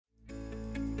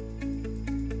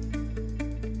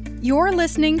You're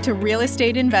listening to Real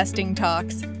Estate Investing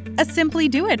Talks, a Simply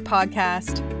Do It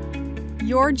podcast.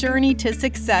 Your journey to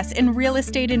success in real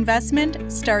estate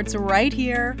investment starts right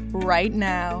here, right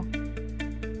now.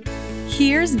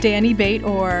 Here's Danny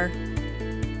Bate-Orr.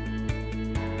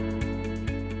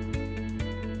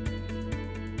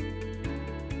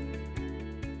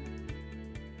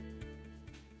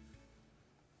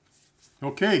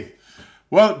 Okay.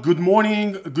 Well, good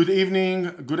morning, good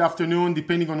evening, good afternoon,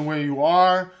 depending on where you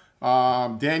are.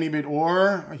 Danny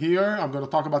Bate-Orr here. I'm going to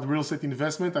talk about real estate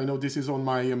investment. I know this is on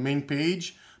my main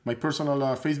page, my personal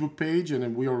Facebook page,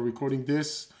 and we are recording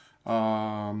this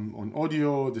on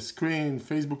audio, the screen.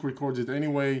 Facebook records it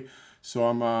anyway. So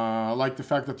I like the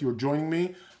fact that you're joining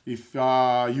me. If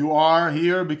you are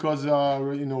here because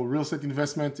real estate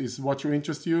investment is what you're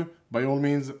interested in, by all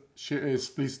means,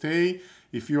 please stay.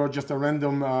 If you are just a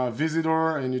random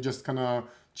visitor and you're just kind of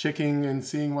checking and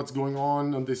seeing what's going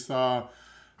on this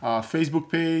Facebook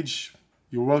page,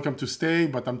 you're welcome to stay.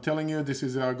 But I'm telling you, this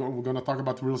is we're going to talk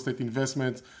about real estate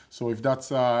investment. So if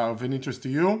that's of an interest to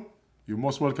you, you're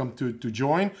most welcome to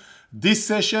join. This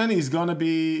session is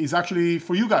actually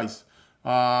for you guys.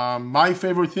 My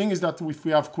favorite thing is that if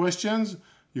we have questions,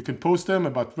 you can post them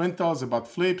about rentals, about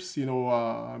flips,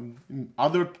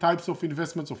 other types of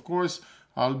investments, of course.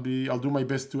 I'll do my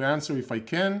best to answer if I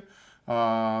can.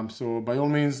 So by all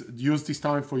means, use this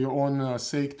time for your own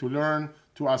sake to learn,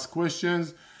 to ask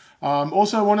questions.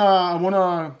 Also, I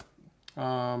wanna,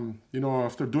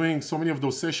 after doing so many of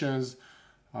those sessions,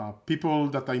 people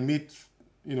that I meet,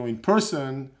 in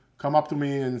person, come up to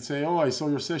me and say, "Oh, I saw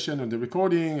your session and the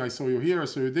recording. I saw you here. I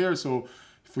saw you there." So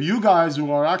for you guys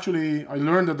who are actually, I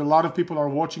learned that a lot of people are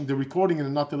watching the recording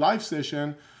and not the live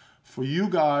session. For you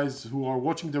guys who are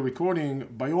watching the recording,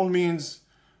 by all means,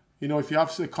 if you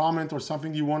have a comment or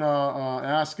something you want to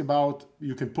ask about,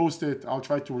 you can post it. I'll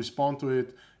try to respond to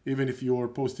it, even if you're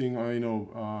posting,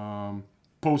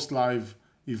 post-live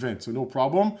event. So no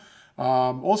problem.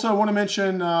 Also, I want to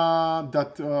mention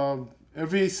that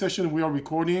every session we are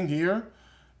recording here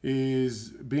is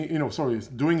being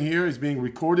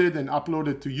recorded and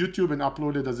uploaded to YouTube and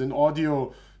uploaded as an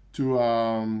audio to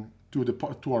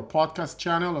our podcast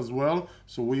channel as well.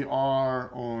 So we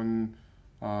are on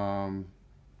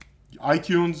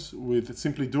iTunes with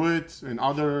Simply Do It and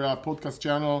other podcast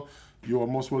channel. You are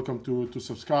most welcome to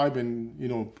subscribe and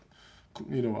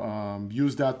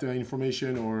use that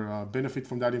information or benefit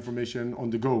from that information on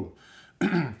the go.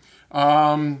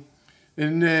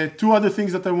 And two other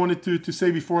things that I wanted to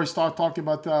say before I start talking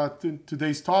about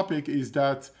today's topic is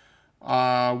that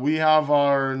we have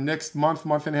our next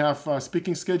month and a half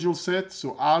speaking schedule set.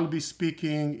 So I'll be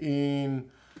speaking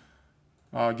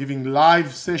giving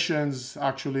live sessions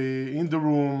actually in the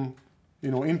room,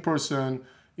 in person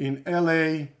in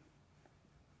LA.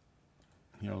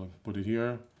 Here, I'll put it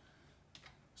here.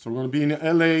 So we're going to be in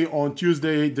LA on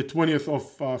Tuesday, the 20th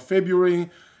of February,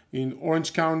 in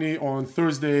Orange County on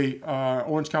Thursday,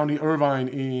 Orange County,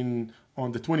 Irvine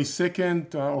on the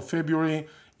 22nd of February.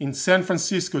 In San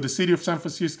Francisco, the city of San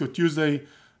Francisco, Tuesday,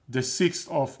 the 6th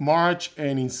of March,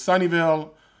 and in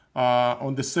Sunnyvale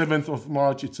on the 7th of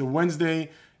March. It's a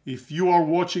Wednesday. If you are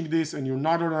watching this and you're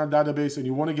not on our database and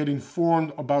you want to get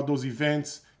informed about those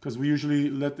events, because we usually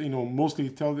mostly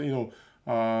tell,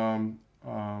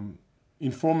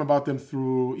 inform about them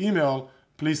through email,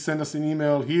 please send us an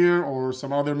email here or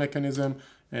some other mechanism,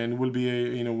 and we'll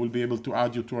be able to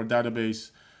add you to our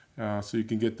database so you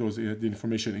can get the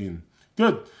information in.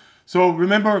 Good. So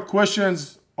remember,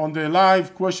 questions on the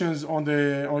live, questions or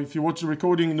if you watch the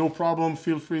recording, no problem.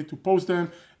 Feel free to post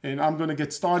them, and I'm going to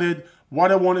get started.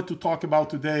 What I wanted to talk about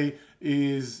today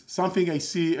is something I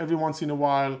see every once in a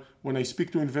while when I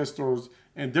speak to investors,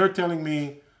 and they're telling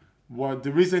me what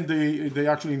the reason they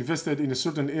actually invested in a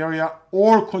certain area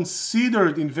or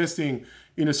considered investing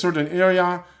in a certain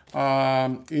area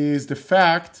is the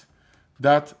fact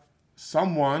that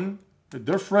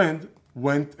their friend,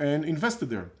 went and invested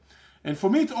there. And for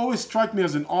me, it always struck me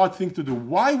as an odd thing to do.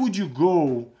 Why would you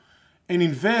go and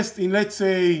invest in, let's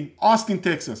say, Austin,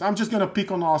 Texas? I'm just going to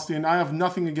pick on Austin. I have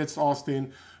nothing against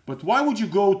Austin. But why would you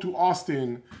go to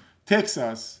Austin,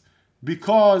 Texas?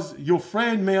 Because your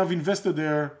friend may have invested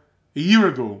there a year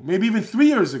ago, maybe even 3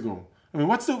 years ago. I mean,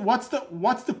 what's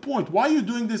the point? Why are you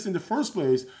doing this in the first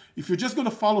place if you're just going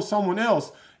to follow someone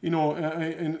else, and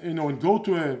go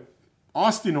to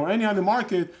Austin or any other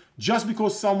market just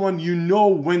because someone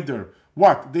went there?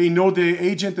 What? They know the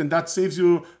agent and that saves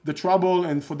you the trouble,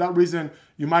 and for that reason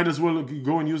you might as well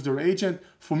go and use their agent.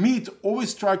 For me, it always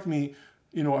struck me,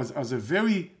 as a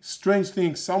very strange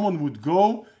thing. Someone would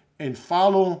go and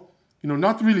follow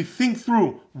not really think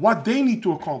through what they need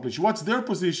to accomplish, what's their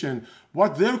position,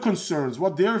 what their concerns,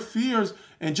 what their fears,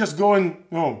 and just going,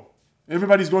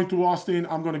 everybody's going to Austin,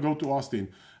 I'm going to go to Austin.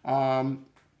 One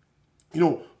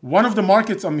of the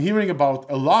markets I'm hearing about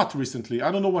a lot recently,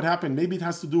 I don't know what happened. Maybe it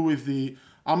has to do with the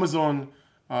Amazon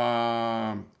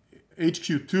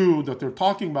HQ2 that they're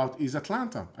talking about, is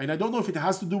Atlanta. And I don't know if it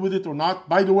has to do with it or not.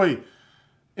 By the way,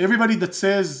 everybody that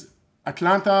says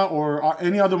Atlanta or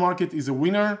any other market is a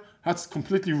winner, that's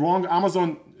completely wrong.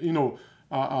 Amazon,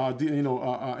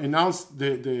 announced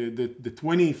the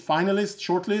 20 finalists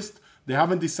shortlist. They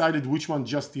haven't decided which one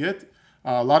just yet.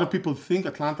 A lot of people think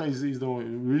Atlanta is a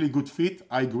really good fit.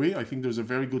 I agree. I think there's a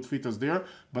very good fit as there,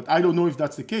 but I don't know if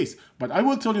that's the case. But I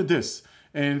will tell you this,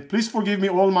 and please forgive me,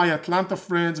 all my Atlanta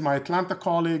friends, my Atlanta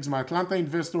colleagues, my Atlanta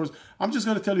investors. I'm just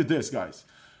going to tell you this, guys.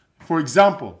 For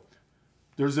example,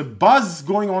 there's a buzz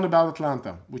going on about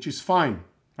Atlanta, which is fine,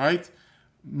 right?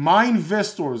 My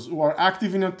investors who are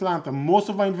active in Atlanta, most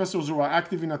of my investors who are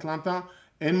active in Atlanta,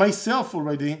 and myself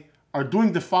already, are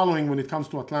doing the following when it comes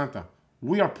to Atlanta.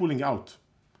 We are pulling out.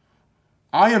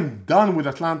 I am done with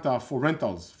Atlanta for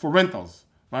rentals,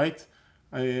 right?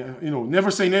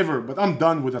 Never say never, but I'm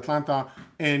done with Atlanta.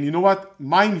 And you know what?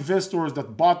 My investors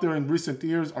that bought there in recent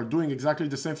years are doing exactly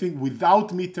the same thing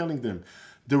without me telling them.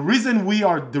 The reasons we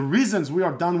are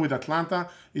done with Atlanta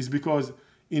is because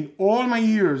in all my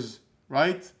years,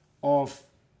 right, of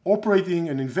operating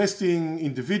and investing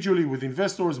individually with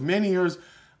investors, many years,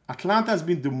 Atlanta has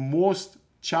been the most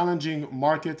challenging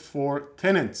market for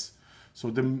tenants.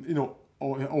 So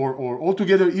or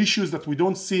altogether issues that we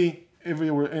don't see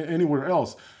anywhere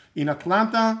else. In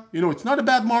Atlanta, it's not a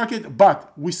bad market,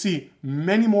 but we see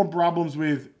many more problems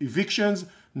with evictions,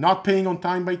 not paying on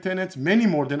time by tenants, many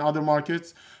more than other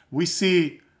markets. We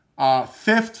see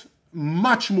theft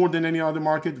much more than any other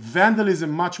market,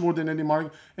 vandalism much more than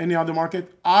any other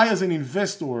market. I, as an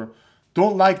investor,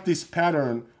 don't like this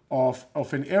pattern of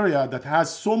an area that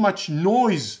has so much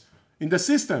noise in the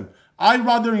system. I'd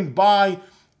rather buy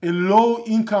a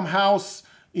low-income house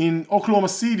in Oklahoma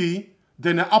City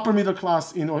than an upper middle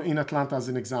class in Atlanta, as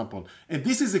an example. And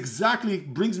this is exactly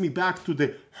brings me back to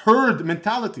the herd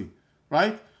mentality,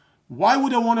 right? Why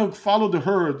would I want to follow the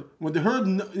herd when the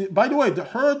herd, by the way, the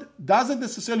herd doesn't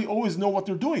necessarily always know what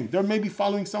they're doing. They're maybe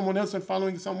following someone else and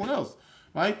following someone else,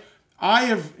 right?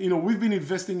 We've been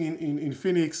investing in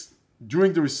Phoenix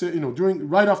during the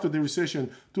right after the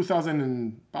recession,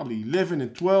 2011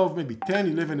 and 12, maybe 10,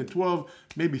 11 and 12,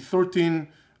 maybe 13,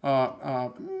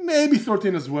 maybe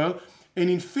 13 as well. And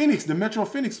in Phoenix, the Metro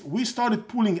Phoenix, we started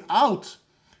pulling out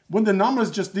when the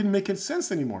numbers just didn't make any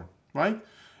sense anymore, right?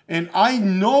 And I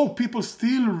know people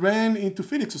still ran into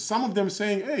Phoenix. So some of them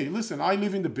saying, hey, listen, I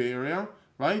live in the Bay Area,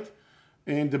 right?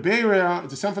 And the Bay Area,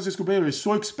 the San Francisco Bay Area is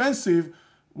so expensive.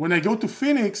 When I go to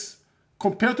Phoenix,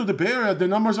 compared to the Bay Area, the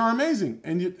numbers are amazing.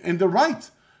 And they're right.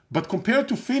 But compared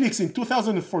to Phoenix in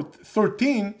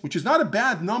 2013, which is not a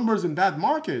bad numbers and bad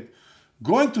market,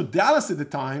 going to Dallas at the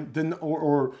time,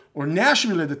 or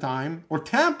Nashville at the time, or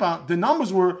Tampa, the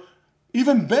numbers were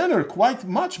even better, quite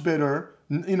much better,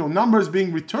 numbers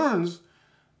being returns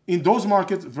in those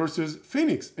markets versus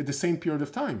Phoenix at the same period of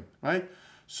time, right?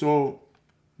 So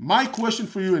my question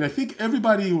for you, and I think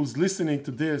everybody who's listening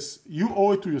to this, you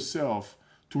owe it to yourself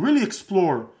to really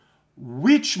explore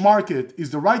which market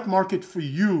is the right market for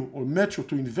you or Metro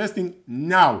to invest in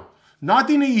now. Not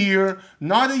in a year,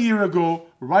 not a year ago,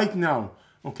 right now,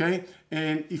 okay?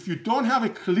 And if you don't have a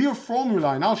clear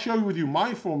formula, and I'll share with you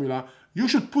my formula, you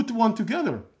should put one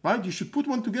together, right? You should put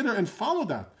one together and follow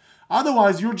that.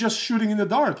 Otherwise, you're just shooting in the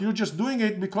dark. You're just doing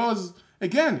it because,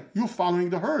 again, you're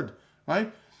following the herd,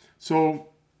 right? So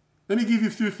let me give you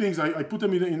a few things. I put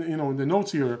them in the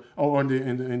notes here, or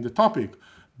in the topic.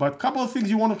 But a couple of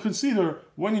things you want to consider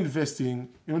when investing,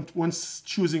 when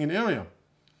choosing an area.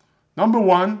 Number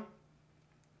one,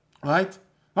 right?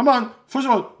 First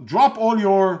of all, drop all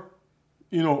your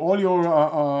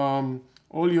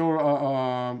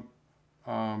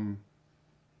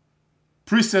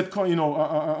preset,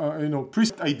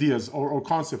 preset ideas or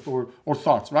concept or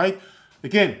thoughts, right?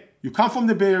 Again, you come from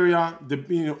the Bay Area.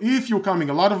 If you're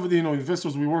coming, a lot of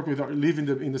investors we work with live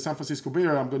in the San Francisco Bay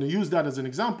Area. I'm going to use that as an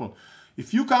example.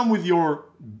 If you come with your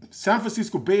San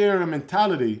Francisco Bay Area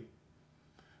mentality,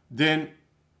 then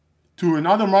to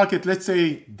another market, let's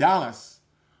say Dallas,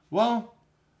 well,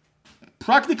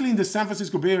 practically in the San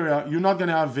Francisco Bay Area, you're not going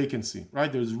to have vacancy,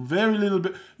 right? There's very little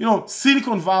bit,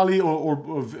 Silicon Valley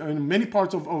or in many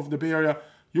parts of the Bay Area,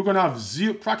 you're going to have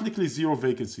practically zero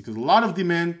vacancy because a lot of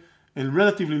demand and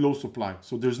relatively low supply.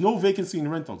 So there's no vacancy in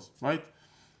rentals, right?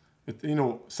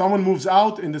 Someone moves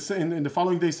out and the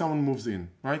following day someone moves in,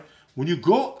 right? When you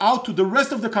go out to the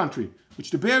rest of the country, which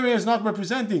the Bay Area is not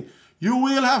representing, you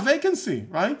will have vacancy,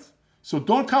 right? So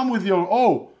don't come with your,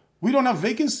 oh, we don't have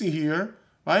vacancy here,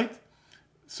 right?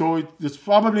 So it's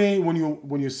probably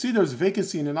when you see there's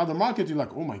vacancy in another market, you're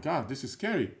like, oh my God, this is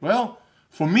scary. Well,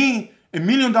 for me,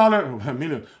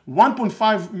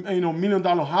 $1.5 million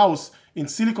house in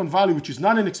Silicon Valley, which is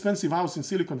not an expensive house in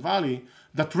Silicon Valley,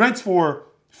 that rents for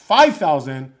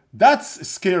 $5,000, that's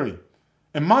scary.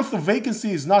 A month of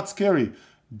vacancy is not scary.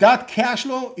 That cash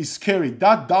flow is scary.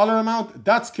 That dollar amount,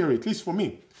 that's scary, at least for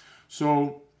me.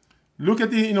 So look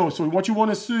at so what you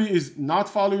want to see is not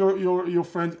follow your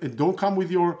friends, and don't come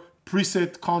with your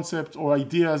preset concepts or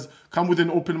ideas. Come with an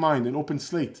open mind, an open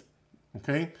slate,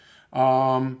 okay?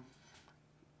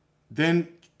 Then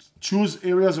choose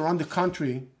areas around the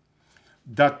country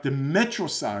that the metro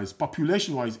size,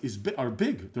 population-wise, are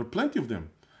big. There are plenty of them.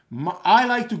 I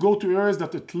like to go to areas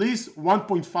that at least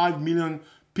 1.5 million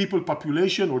people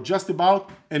population or just about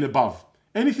and above.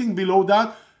 Anything below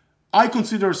that, I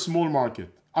consider a small market.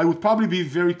 I would probably be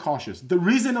very cautious. The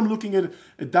reason I'm looking at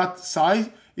that size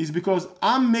is because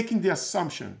I'm making the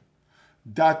assumption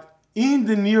that in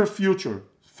the near future,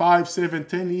 5, 7,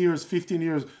 10 years, 15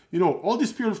 years, all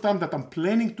this period of time that I'm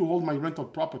planning to hold my rental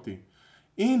property,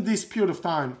 in this period of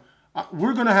time,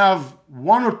 we're going to have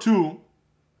one or two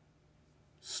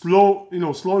slow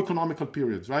economical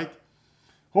periods, right?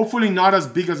 Hopefully not as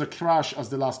big as a crash as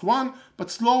the last one, but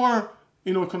slower,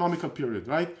 economical period,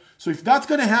 right? So if that's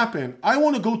going to happen, I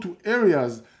want to go to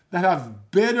areas that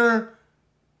have better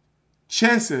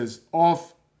chances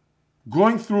of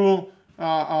going through,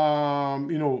 the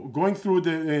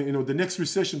next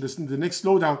recession, the next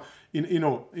slowdown,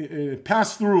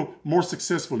 pass through more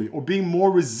successfully or being more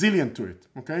resilient to it,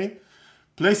 okay?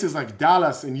 Places like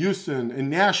Dallas and Houston and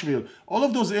Nashville, all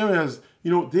of those areas,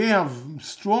 they have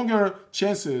stronger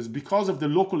chances because of the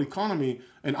local economy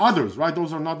and others, right?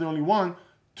 Those are not the only one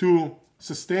to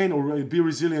sustain or be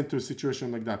resilient to a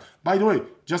situation like that. By the way,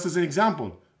 just as an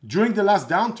example, during the last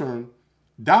downturn,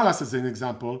 Dallas, as an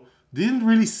example, didn't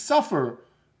really suffer,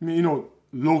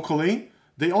 locally.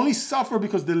 They only suffer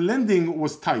because the lending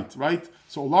was tight, right?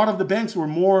 So a lot of the banks were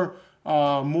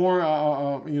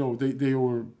they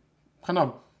were kind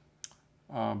of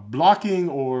blocking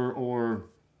or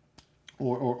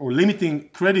limiting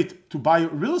credit to buy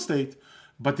real estate.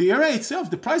 But the area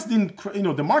itself, the price didn't,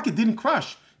 the market didn't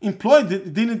crash.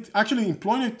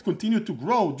 Employment continued to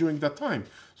grow during that time.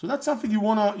 So that's something you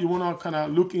wanna kind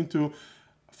of look into.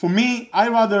 For me, I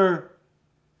rather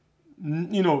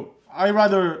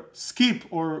skip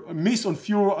or miss on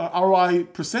few ROI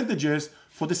percentages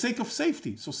for the sake of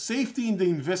safety. So safety in the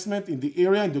investment, in the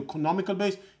area, in the economical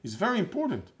base is very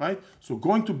important, right? So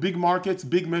going to big markets,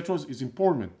 big metros is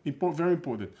important, very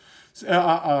important.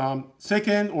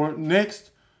 Second or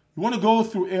next, you want to go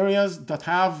through areas that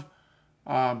have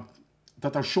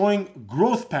that are showing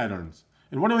growth patterns.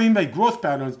 And what do I mean by growth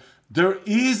patterns? There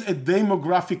is a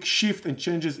demographic shift and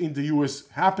changes in the US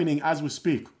happening as we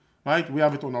speak, right? We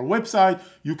have it on our website.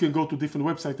 You can go to different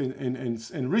websites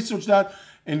and research that.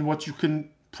 And what you can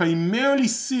primarily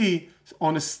see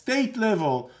on a state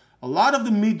level, a lot of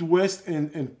the Midwest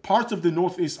and parts of the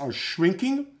Northeast are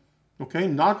shrinking, okay?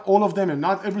 Not all of them and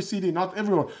not every city, not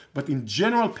everywhere, but in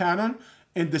general pattern.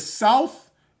 And the South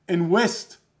and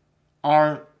West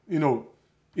are,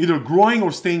 either growing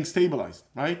or staying stabilized,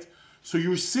 right? So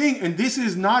you're seeing, and this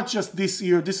is not just this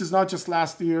year, this is not just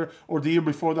last year or the year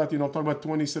before that, talking about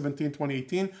 2017,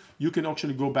 2018, you can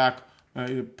actually go back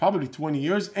probably 20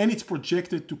 years and it's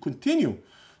projected to continue.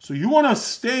 So you want to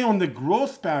stay on the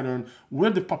growth pattern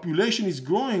where the population is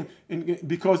growing,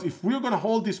 because if we're going to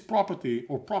hold this property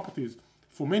or properties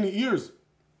for many years,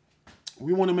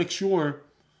 we want to make sure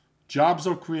jobs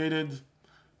are created,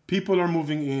 people are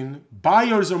moving in,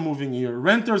 buyers are moving here,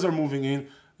 renters are moving in,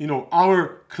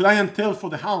 our clientele for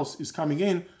the house is coming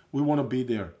in. We want to be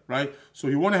there, right? So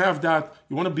you want to have that.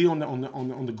 You want to be on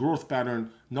the growth pattern,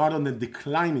 not on the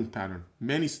declining pattern.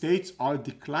 Many states are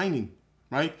declining,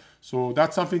 right? So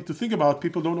that's something to think about.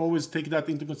 People don't always take that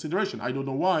into consideration. I don't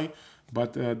know why,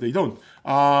 but they don't.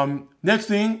 Next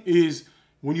thing is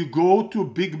when you go to a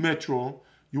big metro,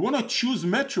 you want to choose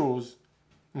metros,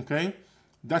 okay,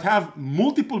 that have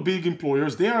multiple big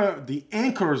employers. They are the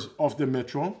anchors of the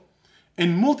metro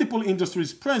and multiple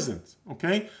industries present,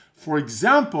 okay? For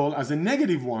example, as a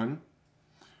negative one,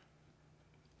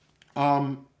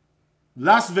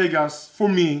 Las Vegas, for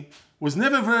me, was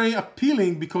never very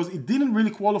appealing because it didn't really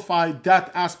qualify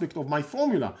that aspect of my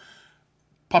formula.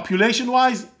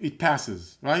 Population-wise, it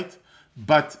passes, right?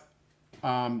 But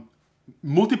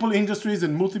multiple industries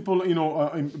and multiple,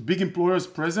 big employers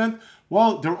present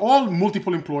Well, they're all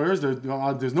multiple employers.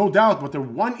 There's no doubt, but they're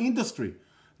one industry.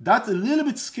 That's a little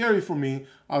bit scary for me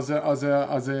as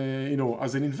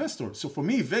an investor. So for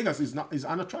me, Vegas is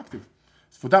unattractive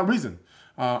for that reason.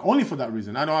 Only for that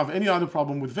reason. I don't have any other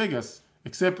problem with Vegas,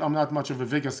 except I'm not much of a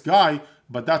Vegas guy.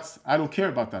 But I don't care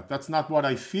about that. That's not what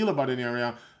I feel about an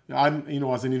area.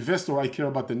 As an investor, I care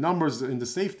about the numbers and the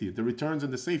safety, the returns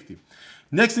and the safety.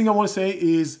 Next thing I want to say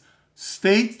is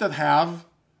states that have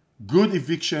good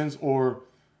evictions or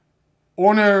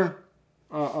owner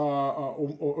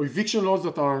or eviction laws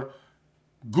that are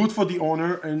good for the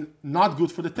owner and not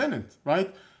good for the tenant,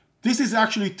 right? This is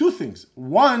actually two things.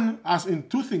 One, as in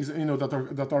two things,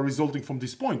 that are resulting from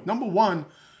this point. Number one,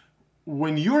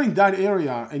 when you're in that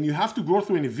area and you have to go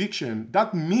through an eviction,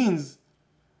 that means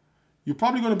you're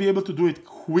probably going to be able to do it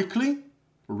quickly,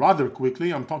 rather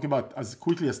quickly. I'm talking about as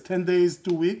quickly as 10 days,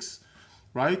 2 weeks,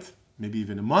 right? Maybe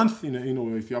even a month,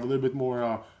 if you have a little bit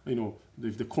more,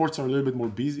 if the courts are a little bit more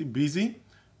busy,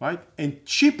 right? And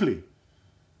cheaply,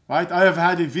 right? I have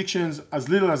had evictions as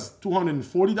little as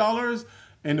 $240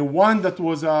 and the one that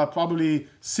was probably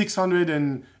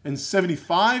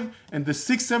 $675, and the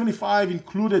 $675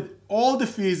 included all the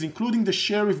fees, including the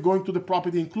sheriff going to the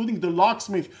property, including the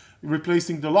locksmith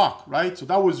replacing the lock, right? So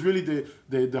that was really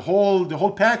the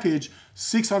whole package,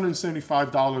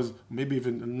 $675, maybe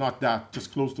even not that,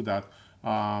 just close to that,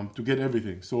 to get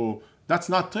everything. So that's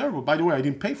not terrible. By the way, I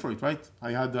didn't pay for it, right?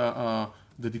 I had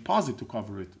the deposit to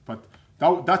cover it, but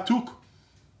that took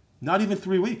not even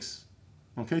 3 weeks.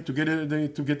 Okay, to get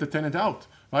the tenant out,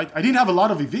 right? I didn't have a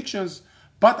lot of evictions,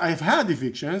 but I've had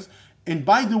evictions. And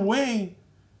by the way,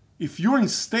 if you're in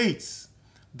states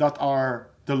that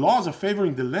the laws are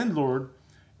favoring the landlord,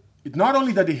 it not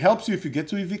only that it helps you if you get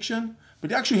to eviction,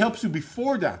 but it actually helps you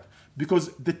before that,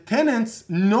 because the tenants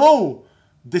know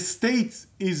the state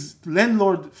is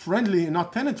landlord friendly and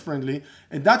not tenant friendly,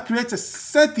 and that creates a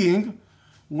setting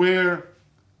where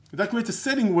the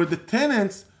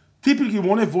tenants typically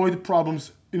want to avoid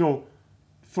problems,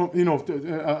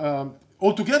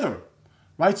 altogether,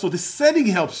 right? So the setting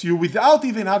helps you without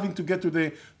even having to get to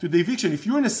the eviction. If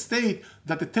you're in a state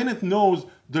that the tenant knows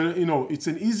it's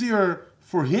an easier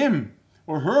for him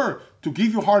or her to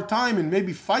give you a hard time and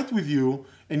maybe fight with you,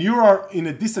 and you are in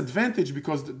a disadvantage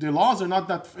because the laws are not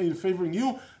that favoring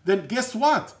you, then guess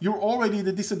what? You're already at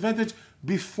a disadvantage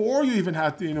before you even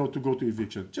had to go to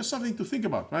eviction. Just something to think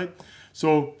about, right?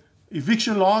 So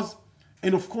eviction laws,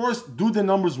 and of course, do the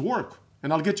numbers work?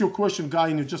 And I'll get your question, Guy,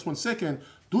 in just 1 second.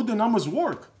 Do the numbers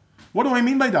work? What do I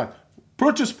mean by that?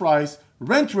 Purchase price,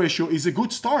 rent ratio is a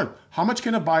good start. How much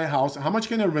can I buy a house? How much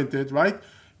can I rent it, right?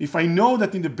 If I know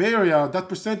that in the Bay Area, that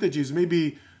percentage is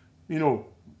maybe,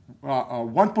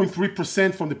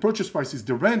 1.3% from the purchase price is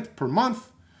the rent per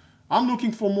month, I'm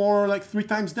looking for more like 3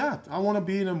 times that. I want to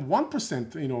be in a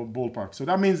 1%, ballpark. So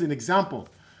that means an example.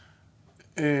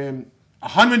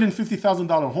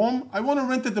 $150,000 home, I want to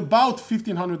rent it about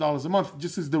 $1,500 a month,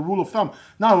 just as the rule of thumb.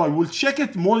 Now, I will check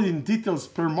it more in details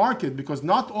per market, because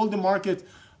not all the markets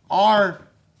are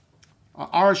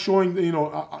showing,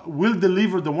 will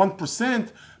deliver the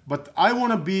 1%, but I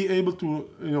want to be able to,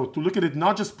 to look at it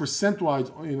not just percent-wise,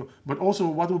 but also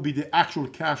what will be the actual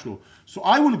cash flow. So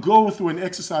I will go through an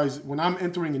exercise when I'm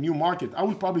entering a new market. I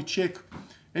will probably check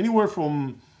anywhere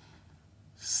from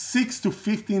 6 to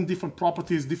 15 different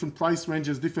properties, different price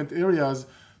ranges, different areas,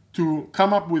 to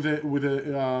come up with the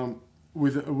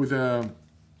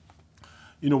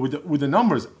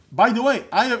numbers. By the way,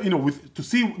 I have to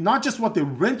see not just what the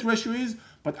rent ratio is,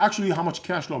 but actually how much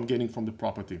cash flow I'm getting from the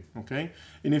property. Okay,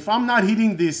 and if I'm not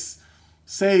hitting this,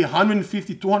 say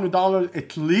 $150, $200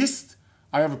 at least,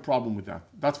 I have a problem with that.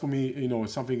 That's for me,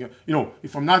 something,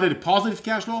 if I'm not at a positive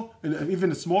cash flow,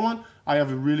 even a small one, I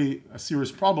have a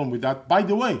serious problem with that. By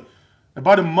the way,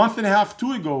 about a month and a half,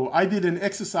 2 ago, I did an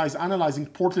exercise analyzing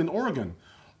Portland, Oregon.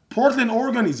 Portland,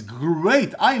 Oregon is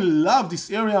great. I love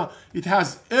this area. It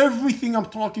has everything I'm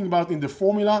talking about in the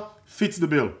formula, fits the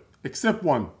bill, except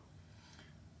one.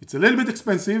 It's a little bit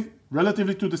expensive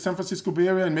relatively to the San Francisco Bay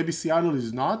Area, and maybe Seattle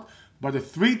is not, but a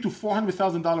 $300,000 to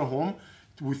 $400,000 home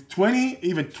with 20,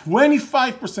 even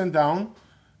 25% down,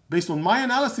 based on my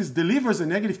analysis, delivers a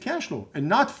negative cash flow and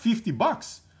not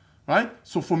 $50, right?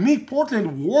 So for me,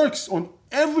 Portland works on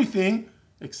everything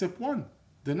except one.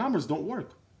 The numbers don't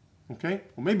work, okay?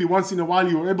 Or maybe once in a while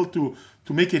you're able to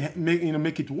make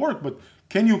it work, but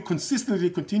can you consistently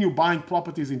continue buying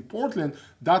properties in Portland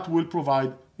that will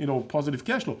provide, positive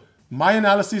cash flow? My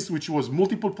analysis, which was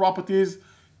multiple properties,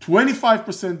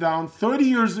 25% down, 30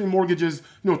 years in mortgages,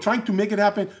 trying to make it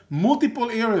happen,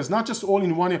 multiple areas, not just all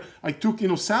in one area. I took,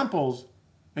 samples,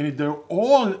 and they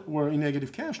all were in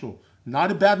negative cash flow. not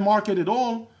a bad market at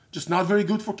all, just not very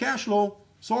good for cash flow.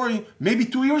 Sorry, maybe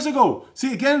 2 years ago.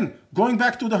 See, again, going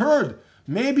back to the herd,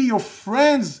 maybe your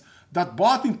friends that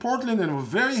bought in Portland and were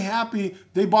very happy,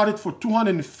 they bought it for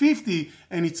 250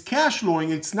 and it's cash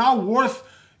flowing. It's now worth,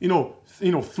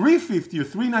 350 or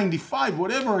 395,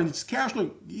 whatever, and it's cash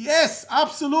flowing. Yes,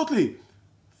 absolutely.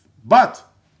 But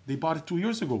they bought it 2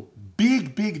 years ago.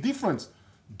 Big difference.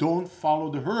 Don't follow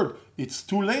the herd. It's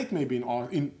too late maybe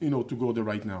to go there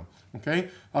right now. Okay,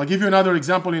 I'll give you another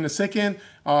example in a second.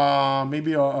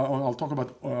 Maybe I'll talk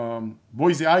about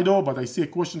Boise, Idaho, but I see a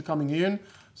question coming in.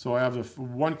 So I have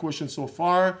one question so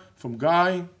far from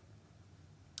Guy.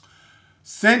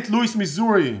 St. Louis,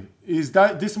 Missouri, is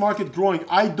this market growing?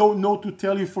 I don't know to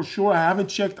tell you for sure. I haven't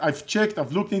checked.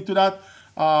 I've looked into that,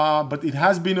 but it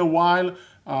has been a while.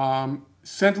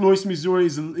 St. Louis, Missouri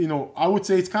is, I would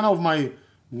say it's kind of my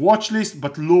watch list,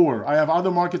 but lower. I have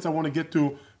other markets I want to get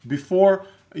to before.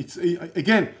 It's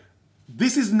again,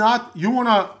 this is not, you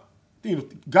want to,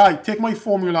 Guy, take my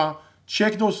formula,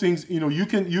 check those things. You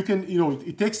can,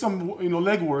 it takes some,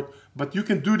 legwork, but you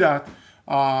can do that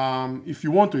if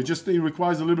you want to. It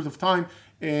requires a little bit of time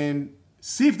and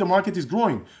see if the market is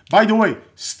growing. By the way,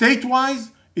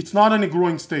 state-wise, it's not in a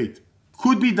growing state.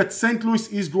 Could be that St.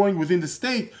 Louis is growing within the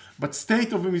state, but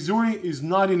state of Missouri is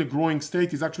not in a growing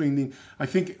state. It's actually I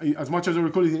think, as much as I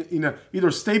recall, in a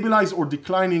either stabilized or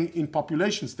declining in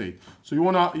population state. So you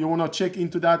wanna check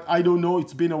into that. I don't know.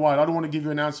 It's been a while. I don't want to give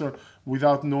you an answer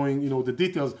without knowing the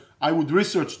details. I would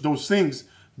research those things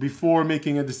before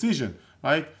making a decision,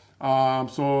 right?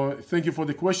 So thank you for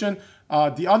the question.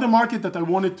 The other market that I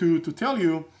wanted to tell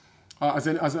you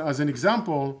as an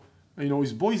example,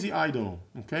 is Boise, Idaho.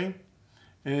 Okay.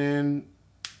 And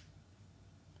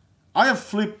I have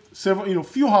flipped several,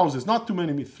 few houses, not too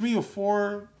many, maybe 3 or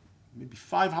 4, maybe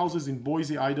 5 houses in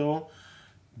Boise, Idaho.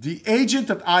 The agent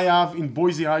that I have in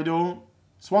Boise, Idaho,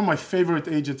 it's one of my favorite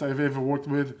agents I've ever worked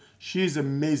with. She's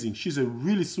amazing. She's a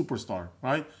really superstar,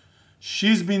 right?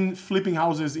 She's been flipping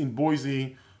houses in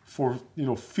Boise for,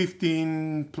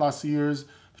 15 plus years.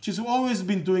 But she's always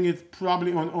been doing it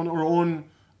probably on her own,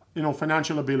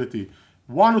 financial ability.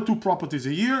 1 or 2 properties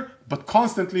a year, but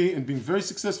constantly and being very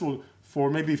successful for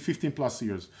maybe 15 plus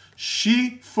years.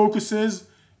 She focuses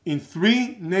in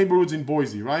 3 neighborhoods in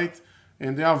Boise, right?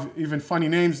 And they have even funny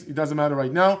names. It doesn't matter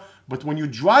right now. But when you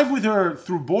drive with her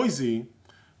through Boise,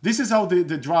 this is how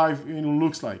the drive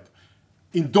looks like.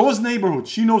 In those neighborhoods,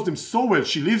 she knows them so well.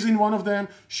 She lives in one of them.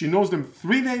 She knows them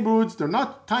 3 neighborhoods. They're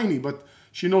not tiny, but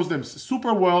she knows them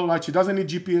super well. Right? She doesn't need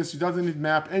GPS. She doesn't need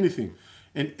map, anything.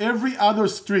 And every other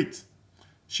street,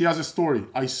 she has a story.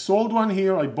 I sold one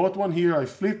here. I bought one here. I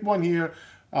flipped one here.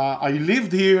 I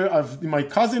lived here. My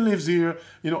cousin lives here.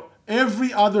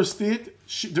 Every other state,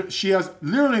 she has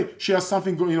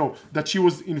something going, that she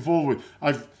was involved with.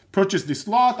 I've purchased this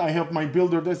lot. I helped my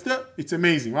builder. That's there. It's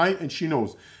amazing, right? And she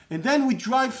knows. And then we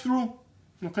drive through,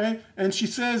 okay? And she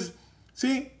says,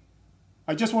 see,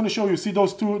 I just want to show you. See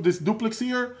this duplex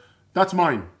here? That's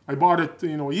mine. I bought it,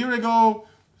 a year ago.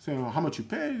 So how much you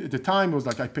paid? At the time, it was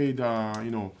like I paid,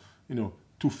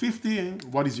 $250. And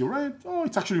what is your rent? Oh,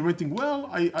 it's actually renting well.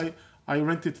 I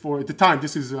rented for, at the time,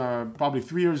 this is probably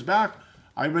 3 years back.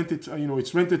 I rented,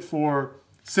 it's rented for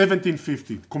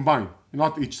 $1,750 combined,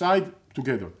 not each side,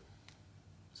 together.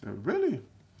 So really?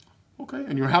 Okay,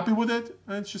 and you're happy with it?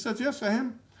 And she says, yes, I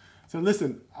am. So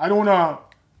listen, I don't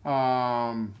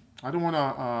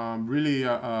wanna really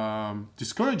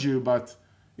discourage you, but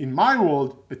in my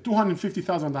world, a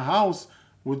 $250,000 house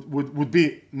would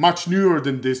be much newer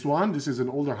than this one. This is an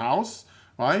older house,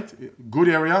 right? Good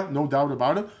area, no doubt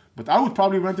about it. But I would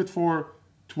probably rent it for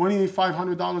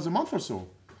 $2,500 a month or so.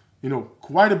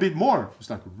 Quite a bit more.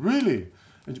 It's like, really?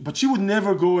 But she would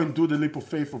never go and do the leap of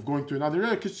faith of going to another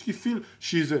area because she feels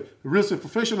she's a real estate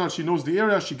professional. She knows the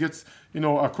area. She gets,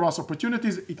 across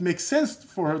opportunities. It makes sense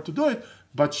for her to do it.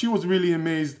 But she was really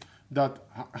amazed that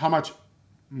how much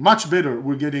better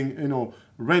we're getting,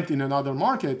 rent in another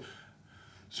market.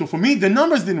 So for me, the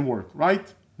numbers didn't work,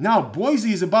 right? Now,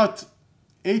 Boise is about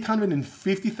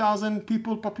 850,000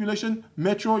 people population,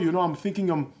 metro. I'm thinking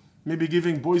I'm maybe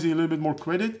giving Boise a little bit more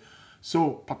credit.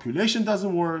 So population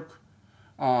doesn't work.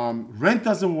 Rent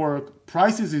doesn't work.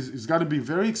 Prices is got to be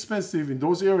very expensive in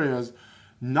those areas.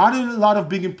 Not a lot of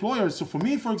big employers. So for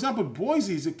me, for example,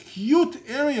 Boise is a cute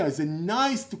area. It's a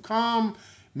nice to come,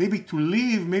 maybe to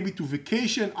live, maybe to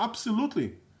vacation.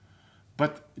 Absolutely.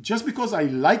 But just because I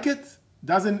like it,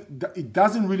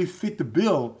 doesn't really fit the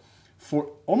bill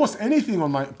for almost anything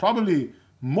on probably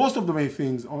most of the main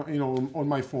things on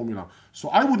my formula. So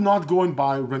I would not go and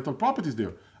buy rental properties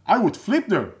there. I would flip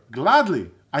there gladly.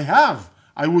 I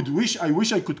I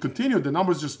wish I could continue. The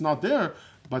number's just not there,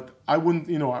 but I wouldn't,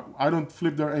 I don't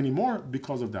flip there anymore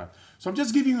because of that. So I'm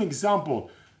just giving you an example.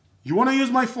 You want to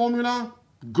use my formula?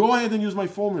 Go ahead and use my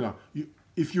formula.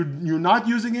 If you're not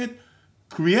using it,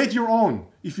 create your own.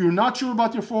 If you're not sure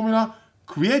about your formula,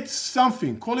 create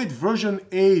something. Call it version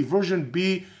A, version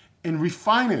B, and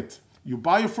refine it. You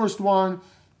buy your first one,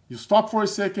 you stop for a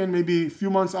second, maybe a few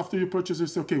months after you purchase it,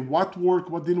 say, okay, what worked,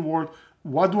 what didn't work,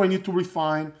 what do I need to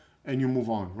refine, and you move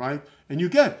on, right? And you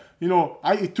get,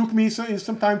 it took me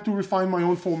some time to refine my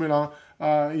own formula.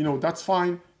 That's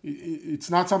fine. It's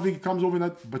not something that comes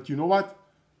overnight, but you know what?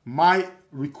 My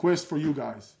request for you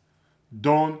guys,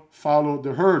 don't follow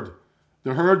the herd.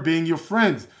 The herd being your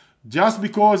friends. Just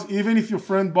because even if your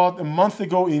friend bought a month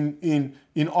ago in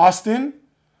Austin,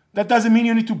 that doesn't mean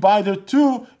you need to buy there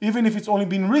too, even if it's only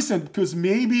been recent, because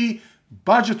maybe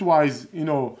budget-wise,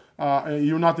 you're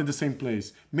not in the same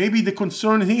place. Maybe the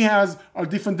concern he has are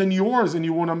different than yours and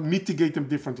you want to mitigate them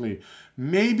differently.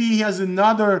 Maybe he has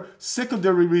another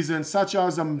secondary reason, such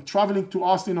as I'm traveling to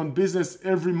Austin on business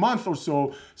every month or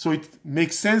so it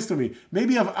makes sense to me.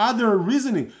 Maybe you have other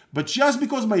reasoning, but just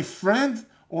because my friend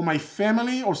or my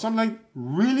family or something like,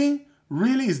 really,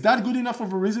 is that good enough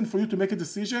of a reason for you to make a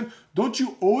decision? Don't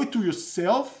you owe it to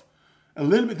yourself a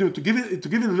little bit to give it a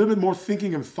little bit more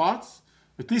thinking and thoughts?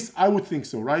 At least I would think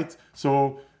so, right?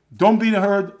 So don't be the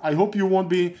herd. I hope you won't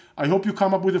be. I hope you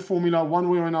come up with a formula one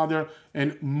way or another.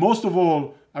 And most of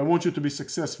all, I want you to be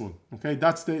successful. Okay,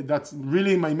 that's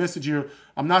really my message here.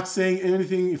 I'm not saying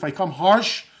anything. If I come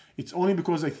harsh, it's only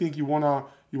because I think you wanna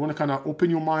kind of open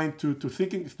your mind to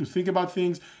think about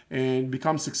things and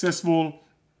become successful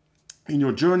in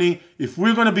your journey. If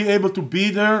we're going to be able to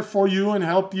be there for you and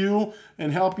help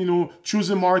choose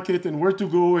a market and where to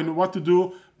go and what to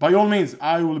do, by all means,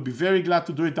 I will be very glad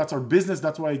to do it. That's our business.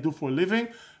 That's what I do for a living.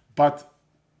 But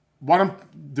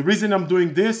the reason I'm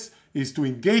doing this is to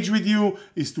engage with you,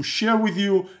 is to share with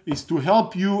you, is to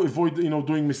help you avoid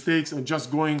doing mistakes and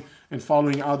just going and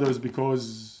following others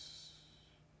because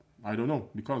I don't know,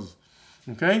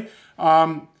 okay.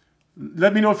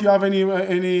 Let me know if you have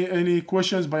any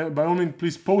questions. By all means,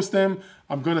 please post them.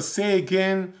 I'm gonna say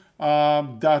again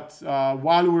that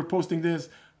while we're posting,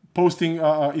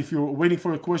 if you're waiting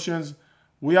for your questions,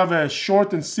 we have a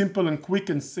short and simple and quick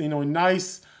and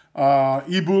nice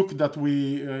ebook that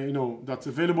that's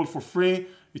available for free.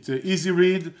 It's an easy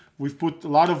read. We've put a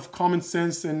lot of common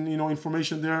sense and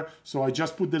information there. So I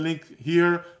just put the link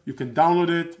here. You can download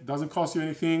it. It doesn't cost you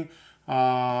anything.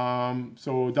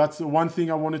 So that's the one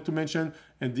thing I wanted to mention.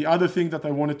 And the other thing that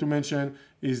I wanted to mention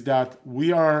is that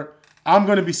I'm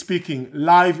going to be speaking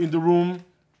live in the room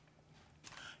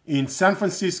in San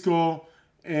Francisco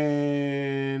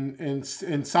and in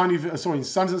San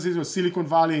Francisco, Silicon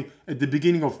Valley at the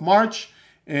beginning of March,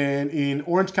 and in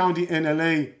Orange County and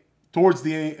LA towards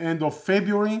the end of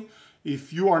February.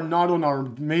 If you are not on our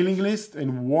mailing list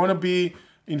and want to be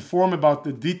informed about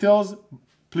the details,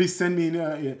 please send me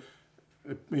a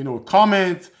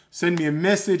comment, send me a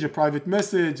message, a private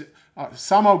message,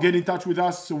 somehow get in touch with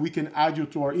us so we can add you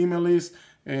to our email list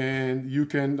and you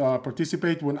can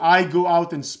participate. When I go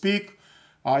out and speak,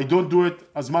 I don't do it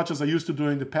as much as I used to do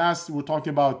in the past. We're talking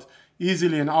about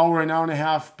easily an hour and a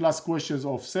half plus questions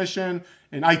of session,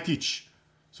 and I teach.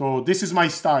 So this is my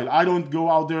style. I don't go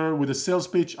out there with a sales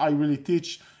pitch. I really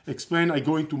teach, explain. I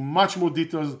go into much more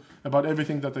details about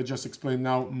everything that I just explained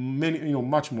now,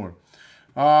 much more.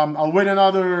 I'll wait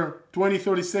another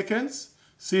 20-30 seconds,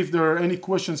 see if there are any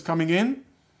questions coming in.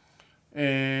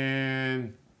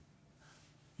 And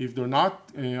if they're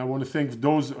not, I want to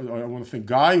thank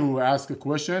Guy who asked a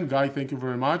question. Guy, thank you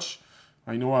very much.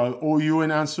 I know I'll owe you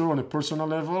an answer on a personal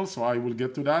level, so I will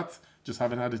get to that. Just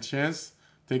haven't had a chance.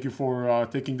 Thank you for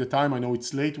taking the time. I know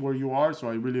it's late where you are, so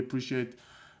I really appreciate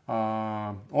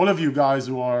all of you guys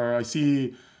I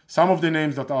see some of the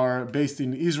names that are based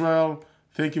in Israel.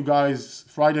 Thank you guys.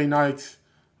 Friday night,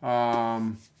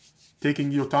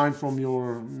 taking your time from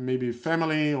your maybe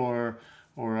family or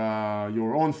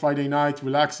your own Friday night,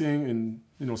 relaxing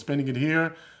and spending it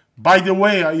here. By the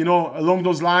way, along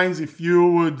those lines, if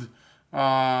you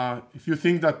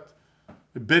think that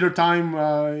a better time,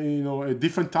 a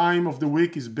different time of the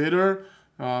week is better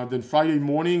than Friday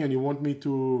morning, and you want me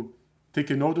to take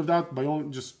a note of that, by all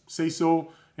just say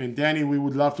so. And Danny, we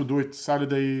would love to do it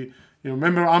Saturday.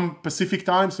 Remember, I'm Pacific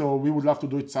time, so we would love to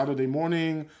do it Saturday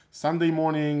morning, Sunday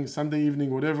evening,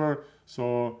 whatever.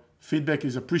 So feedback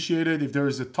is appreciated. If there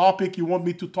is a topic you want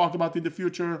me to talk about in the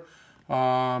future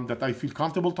that I feel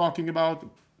comfortable talking about,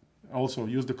 also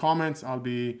use the comments. I'll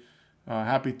be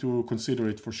happy to consider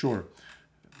it for sure.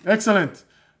 Excellent.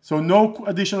 So no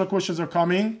additional questions are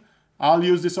coming. I'll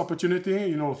use this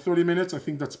opportunity, 30 minutes, I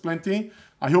think that's plenty.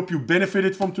 I hope you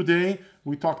benefited from today.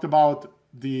 We talked about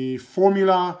the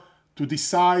formula to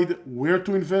decide where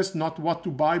to invest, not what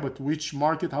to buy, but which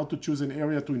market, how to choose an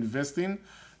area to invest in.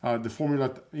 The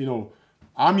formula,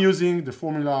 I'm using, the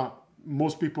formula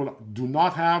most people do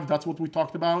not have. That's what we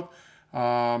talked about.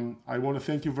 I want to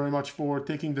thank you very much for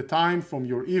taking the time from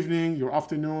your evening, your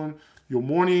afternoon, your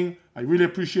morning. I really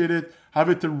appreciate it. Have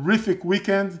a terrific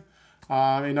weekend.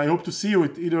 And I hope to see you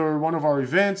at either one of our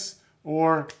events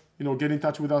or, get in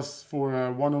touch with us for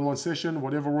a one-on-one session,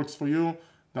 whatever works for you.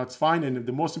 That's fine. And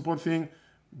the most important thing,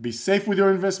 be safe with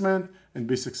your investment and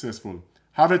be successful.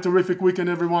 Have a terrific weekend,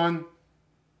 everyone.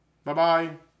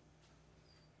 Bye-bye.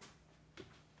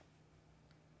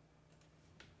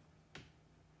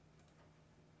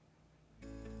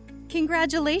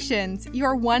 Congratulations!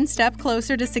 You're one step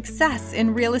closer to success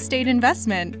in real estate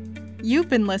investment. You've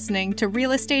been listening to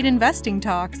Real Estate Investing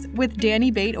Talks with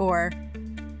Danny Beit-Or.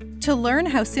 To learn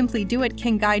how Simply Do It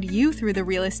can guide you through the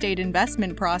real estate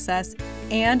investment process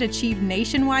and achieve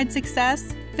nationwide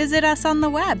success, visit us on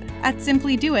the web at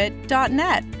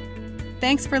simplydoit.net.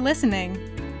 Thanks for listening.